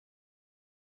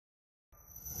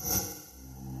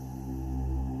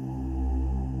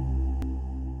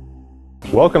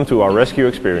Welcome to our Rescue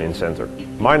Experience Center.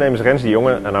 My name is Rens de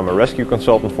Jonge and I'm a rescue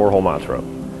consultant for Holmatro.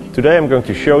 Today I'm going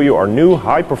to show you our new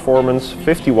high-performance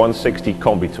 5160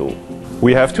 combi tool.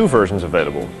 We have two versions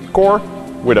available, core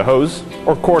with a hose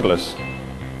or cordless.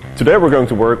 Today we're going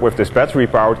to work with this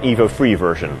battery-powered Evo 3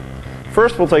 version.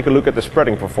 First we'll take a look at the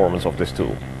spreading performance of this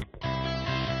tool.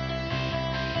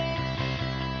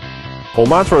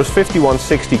 Holmatro's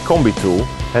 5160 combi tool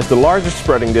has the largest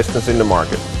spreading distance in the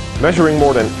market, measuring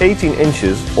more than 18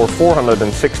 inches or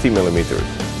 460 millimeters.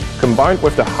 Combined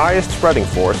with the highest spreading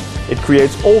force, it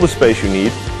creates all the space you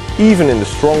need, even in the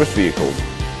strongest vehicles.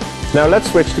 Now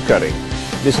let's switch to cutting.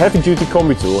 This heavy-duty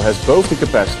combi tool has both the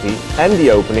capacity and the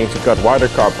opening to cut wider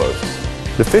car posts.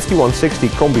 The 5160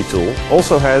 combi tool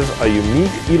also has a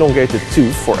unique elongated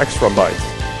tooth for extra bite.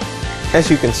 As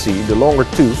you can see, the longer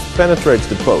tooth penetrates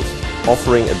the post,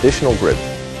 offering additional grip.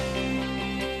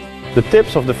 The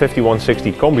tips of the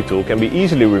 5160 combi tool can be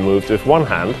easily removed with one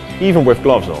hand, even with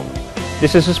gloves on.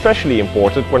 This is especially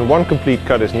important when one complete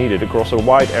cut is needed across a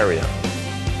wide area.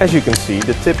 As you can see,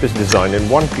 the tip is designed in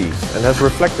one piece and has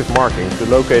reflective markings to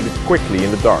locate it quickly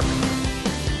in the dark.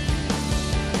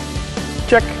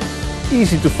 Check!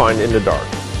 Easy to find in the dark.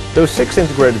 Those 6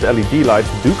 integrated LED lights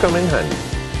do come in handy.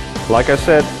 Like I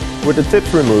said, with the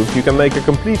tips removed you can make a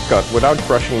complete cut without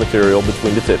crushing material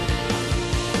between the tips.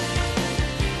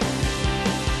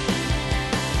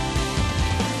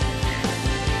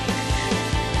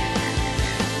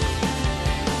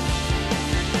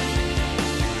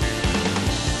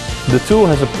 The tool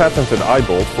has a patented eye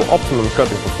bolt for optimum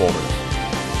cutting performance.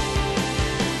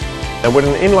 And with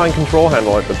an inline control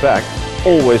handle at the back,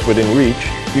 always within reach,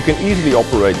 you can easily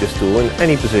operate this tool in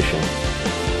any position.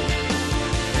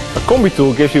 A combi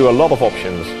tool gives you a lot of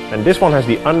options, and this one has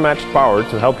the unmatched power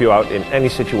to help you out in any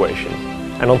situation.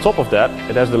 And on top of that,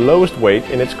 it has the lowest weight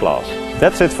in its class.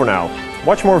 That's it for now.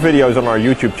 Watch more videos on our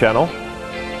YouTube channel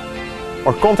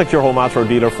or contact your Holmatro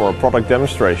dealer for a product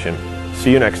demonstration.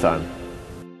 See you next time.